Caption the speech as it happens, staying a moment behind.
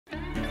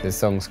The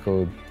song's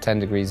called 10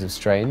 Degrees of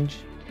Strange,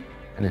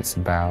 and it's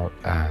about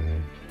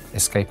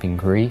escaping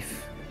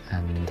grief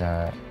and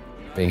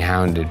being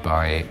hounded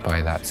by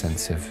that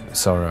sense of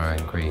sorrow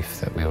and grief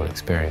that we all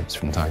experience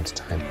from time to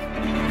time.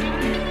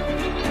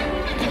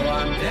 Oh,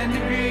 I'm 10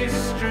 degrees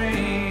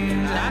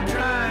strange, I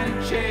try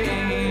and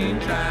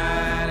change,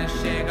 trying to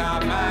shake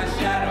off my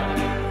shadow,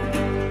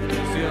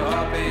 still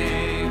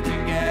hoping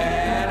to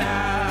get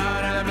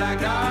out of the black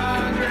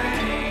dog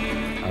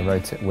rain. I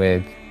wrote it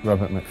with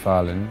Robert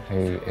Macfarlane,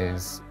 who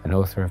is an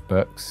author of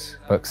books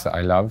that I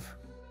love.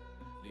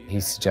 He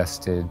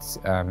suggested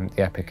the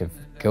Epic of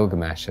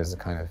Gilgamesh as a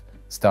kind of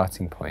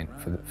starting point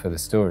for the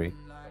story.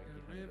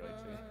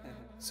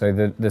 So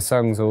the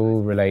songs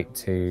all relate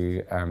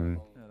to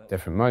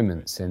different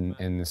moments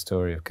in the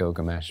story of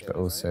Gilgamesh, but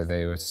also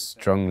they were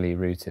strongly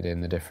rooted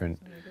in the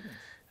different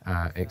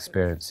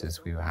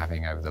experiences we were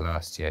having over the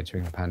last year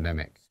during the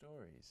pandemic.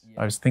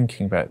 I was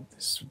thinking about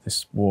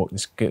this walk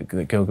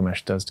that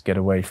Gilgamesh does to get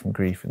away from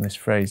grief, and this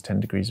phrase,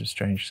 10 degrees of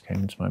strange, just came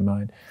into my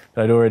mind.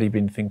 But I'd already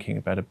been thinking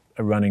about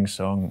a running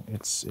song.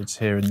 It's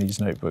here in these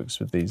notebooks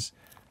with these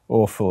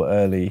awful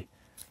early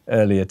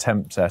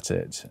attempts at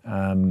it.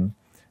 I'm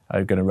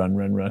going to run.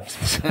 I'm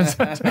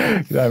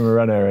a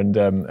runner, and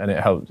it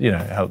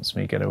helps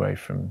me get away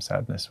from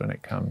sadness when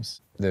it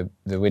comes. The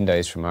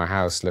windows from our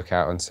house look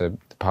out onto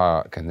the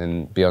park, and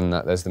then beyond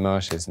that there's the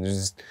marshes, and there's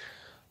just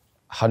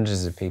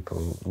hundreds of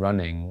people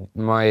running.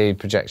 My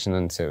projection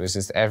onto it was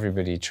just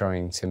everybody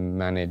trying to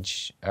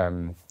manage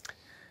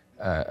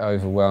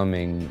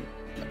overwhelming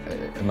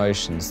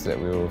emotions that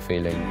we were all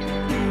feeling.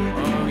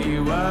 Oh,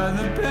 you were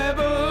the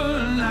pebble,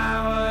 and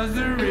I was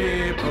the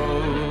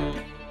ripple.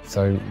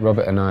 So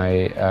Robert and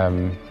I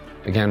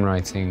began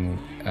writing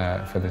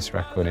for this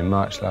record in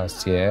March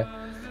last year,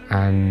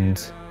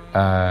 and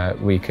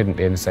we couldn't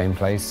be in the same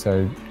place,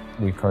 so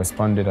we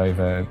corresponded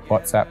over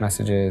WhatsApp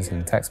messages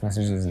and text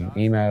messages and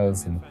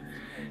emails and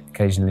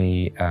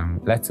occasionally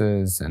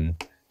letters, and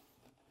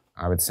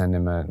I would send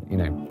him a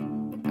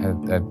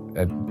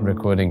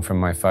recording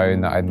from my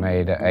phone that I'd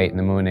made at 8 in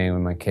the morning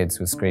when my kids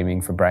were screaming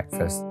for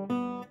breakfast.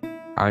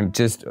 I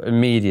just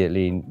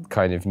immediately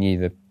kind of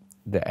knew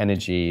the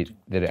energy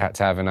that it had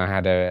to have, and I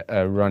had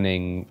a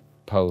running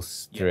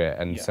pulse through it,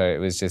 and so it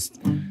was just,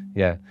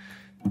 yeah.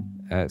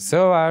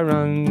 So I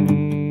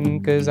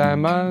run 'cause I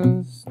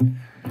must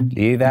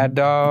leave that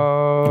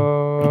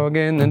dog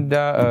in the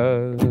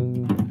dust.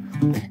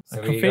 I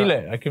can feel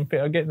it. I'm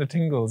getting the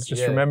tingles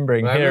just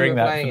remembering hearing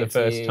that for the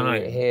first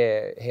time.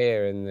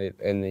 Here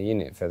in the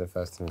unit for the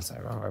first time, I was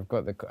like, oh, I've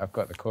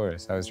got the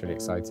chorus. I was really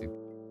excited.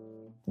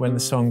 When the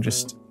song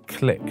just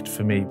clicked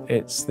for me,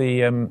 it's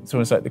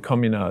almost like the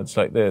communards,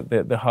 like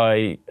the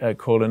high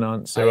call and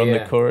answer on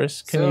the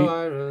chorus. I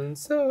run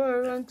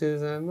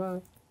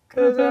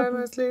 'cause I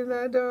must leave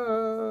that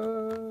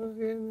dog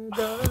in the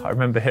dark. I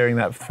remember hearing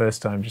that for the first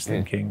time, just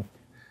thinking,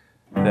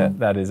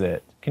 that is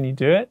it. Can you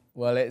do it?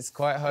 Well, it's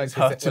quite hard. It's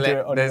hard to do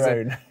it on your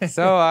own.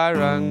 So I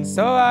run,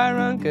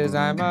 'cause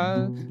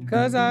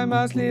I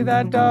must leave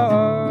that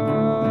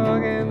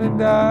dog in the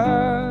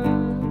dark.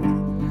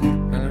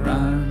 Gonna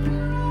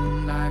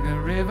run like a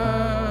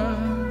river,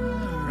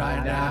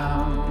 right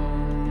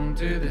down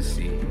to the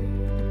sea.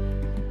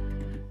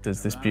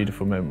 There's this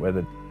beautiful moment where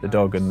the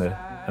dog and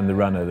the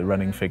runner, the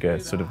running figure,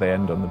 sort of they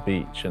end on the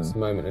beach, and it's a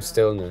moment of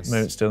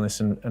stillness.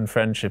 And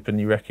friendship, and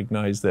you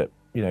recognise that,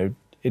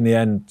 in the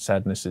end,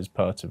 sadness is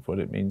part of what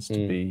it means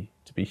to be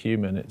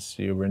human.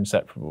 You're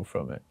inseparable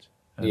from it.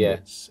 And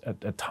it's,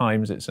 at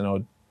times it's an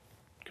odd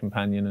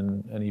companion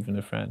and even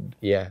a friend.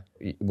 Yeah,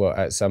 what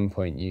at some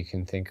point you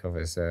can think of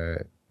as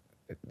a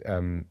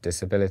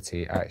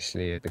disability,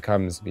 actually it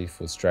becomes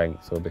beautiful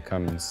strength, or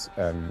becomes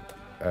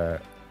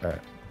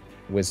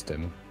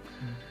wisdom.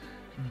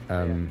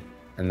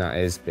 And that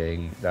is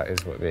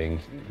what being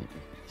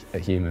a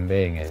human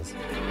being is.